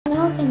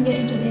can you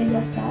introduce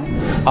yourself?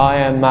 I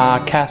am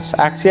Cass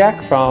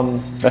Axiak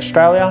from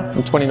Australia.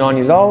 I'm 29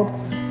 years old,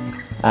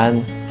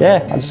 and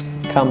yeah, I just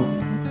come.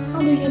 How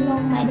do you know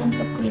my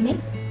dental clinic?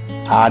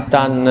 I've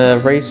done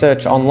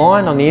research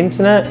online on the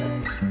internet,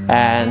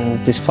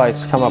 and this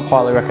place come up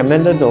highly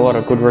recommended. A lot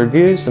of good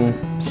reviews, and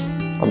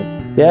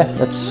yeah,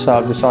 I've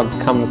decided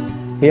to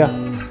come here.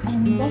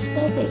 And what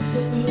service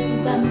have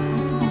you done at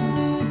my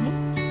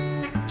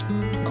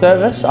clinic?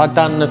 Service, I've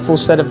done the full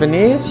set of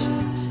veneers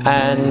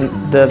and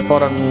the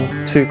bottom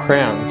 2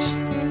 crowns.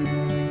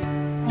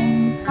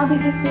 And how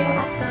did you feel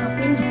after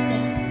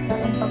finishing the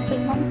dental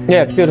treatment?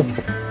 Yeah,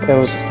 beautiful. It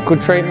was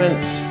good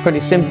treatment,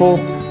 pretty simple,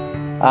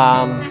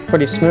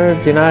 pretty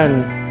smooth, you know,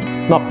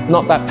 and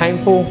not that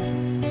painful.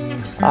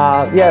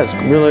 Yeah, it's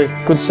really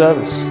good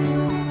service.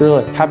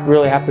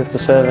 Really happy with the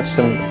service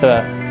and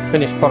the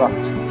finished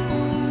product.